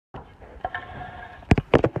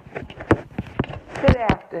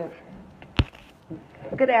after,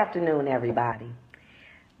 good afternoon, everybody.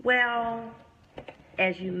 Well,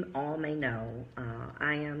 as you all may know,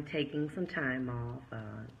 I am taking some time off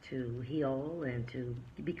to heal and to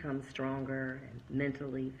become stronger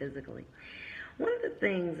mentally, physically. One of the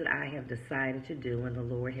things that I have decided to do, and the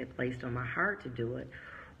Lord had placed on my heart to do it,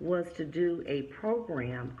 was to do a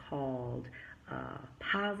program called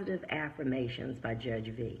Positive Affirmations by Judge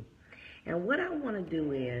V. And what I want to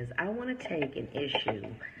do is I want to take an issue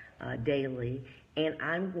daily, and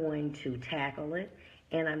I'm going to tackle it,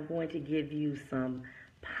 and I'm going to give you some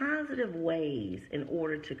positive ways in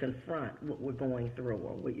order to confront what we're going through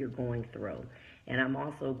or what you're going through. And I'm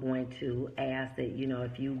also going to ask that,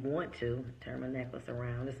 if you want to, turn my necklace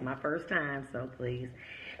around. This is my first time, so please,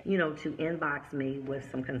 to inbox me with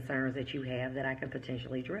some concerns that you have that I can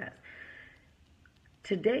potentially address.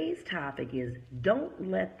 Today's topic is, don't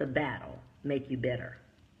let the battle make you bitter.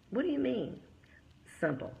 What do you mean?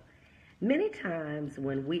 Simple. Many times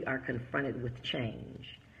when we are confronted with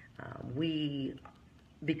change, we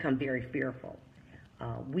become very fearful.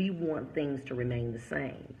 We want things to remain the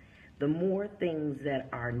same. The more things that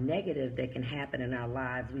are negative that can happen in our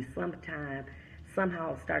lives, we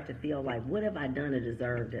somehow start to feel like, what have I done to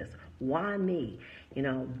deserve this? Why me?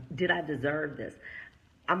 Did I deserve this?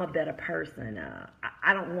 I'm a better person.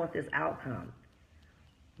 I don't want this outcome.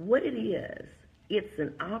 What it is, it's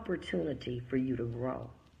an opportunity for you to grow.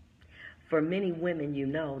 For many women, you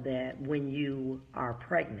know that when you are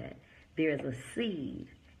pregnant, there's a seed,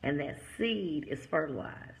 and that seed is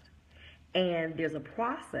fertilized. And there's a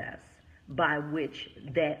process by which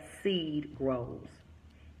that seed grows.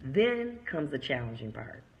 Then comes the challenging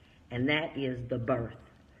part, and that is the birth.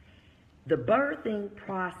 The birthing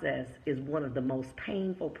process is one of the most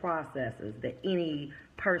painful processes that any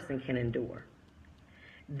person can endure.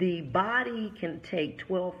 The body can take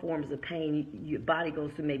 12 forms of pain. Your body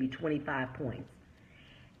goes through maybe 25 points.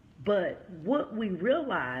 But what we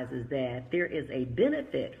realize is that there is a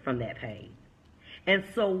benefit from that pain. And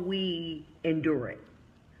so we endure it.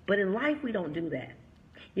 But in life, we don't do that.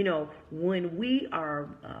 When we are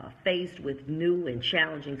faced with new and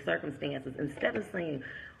challenging circumstances, instead of saying,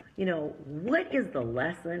 what is the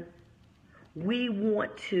lesson? We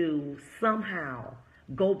want to somehow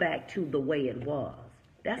go back to the way it was.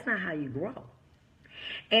 That's not how you grow.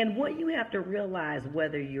 And what you have to realize,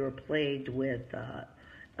 whether you're plagued with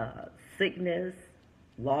sickness,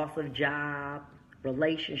 loss of job,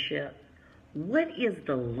 relationship, what is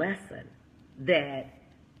the lesson that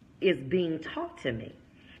is being taught to me?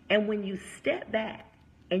 And when you step back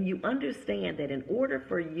and you understand that in order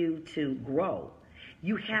for you to grow,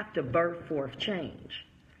 you have to birth forth change.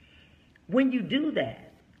 When you do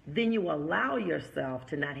that, then you allow yourself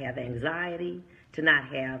to not have anxiety, to not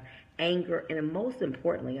have anger, and most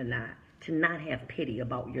importantly to not have pity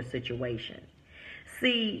about your situation.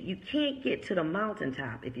 See, you can't get to the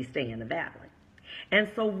mountaintop if you stay in the valley. And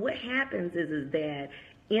so what happens is that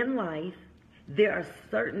in life, there are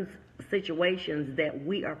certain situations that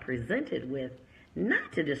we are presented with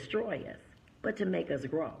not to destroy us, but to make us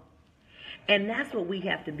grow. And that's what we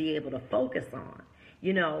have to be able to focus on.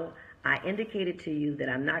 I indicated to you that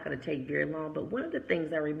I'm not going to take very long, but one of the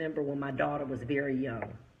things I remember when my daughter was very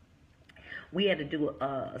young, we had to do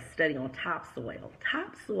a study on topsoil.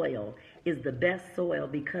 Topsoil is the best soil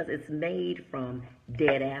because it's made from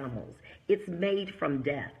dead animals. It's made from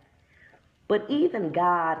death. But even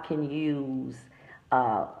God can use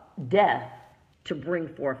death to bring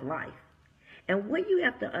forth life. And what you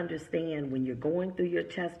have to understand when you're going through your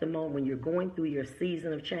testimony, when you're going through your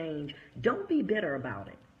season of change, don't be bitter about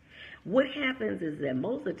it. What happens is that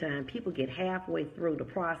most of the time people get halfway through the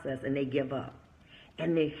process and they give up.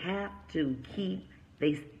 And they have to keep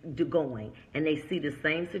going. And they see the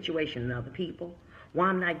same situation in other people. Why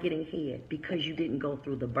I'm not getting ahead? Because you didn't go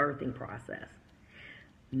through the birthing process.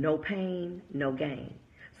 No pain, no gain.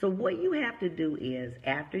 So what you have to do is,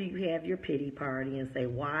 after you have your pity party and say,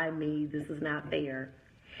 why me? This is not fair.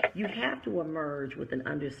 You have to emerge with an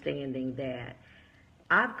understanding that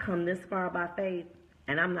I've come this far by faith,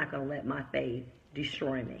 and I'm not going to let my faith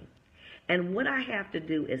destroy me. And what I have to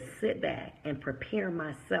do is sit back and prepare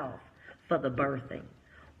myself for the birthing.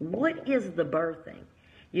 What is the birthing?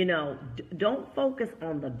 Don't focus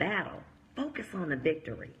on the battle. Focus on the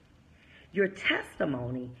victory. Your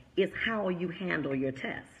testimony is how you handle your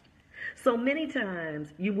test. So many times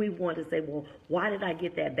we want to say, well, why did I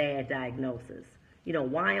get that bad diagnosis?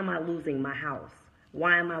 Why am I losing my house?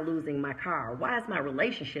 Why am I losing my car? Why is my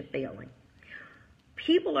relationship failing?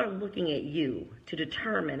 People are looking at you to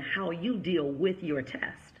determine how you deal with your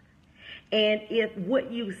test. And if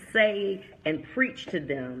what you say and preach to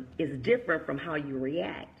them is different from how you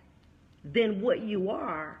react, then what you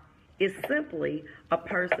are is simply a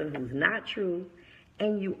person who's not true,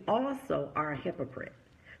 and you also are a hypocrite.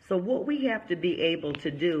 So what we have to be able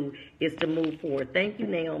to do is to move forward. Thank you,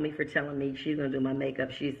 Naomi, for telling me she's going to do my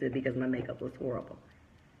makeup. She said because my makeup was horrible.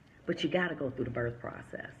 But you got to go through the birth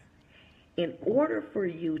process. In order for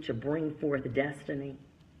you to bring forth destiny,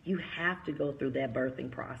 you have to go through that birthing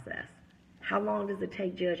process. How long does it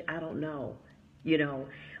take, Judge? I don't know,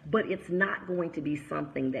 but it's not going to be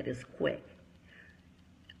something that is quick.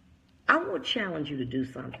 I will challenge you to do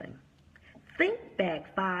something. Think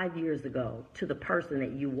back 5 years ago to the person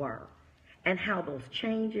that you were and how those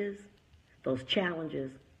changes, those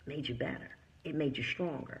challenges made you better. It made you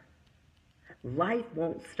stronger. Life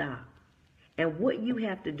won't stop. And what you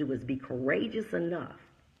have to do is be courageous enough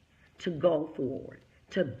to go forward,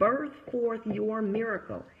 to birth forth your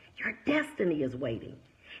miracle. Your destiny is waiting.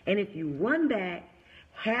 And if you run back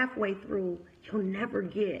halfway through, you'll never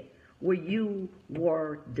get where you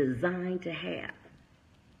were designed to have.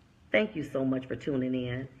 Thank you so much for tuning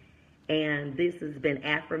in. And this has been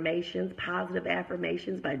Affirmations, Positive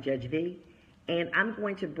Affirmations by Judge V. And I'm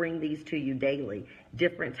going to bring these to you daily,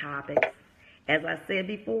 different topics. As I said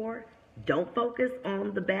before, don't focus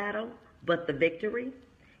on the battle, but the victory.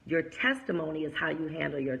 Your testimony is how you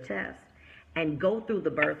handle your test. And go through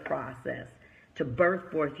the birth process to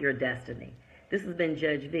birth forth your destiny. This has been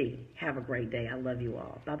Judge V. Have a great day. I love you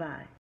all. Bye-bye.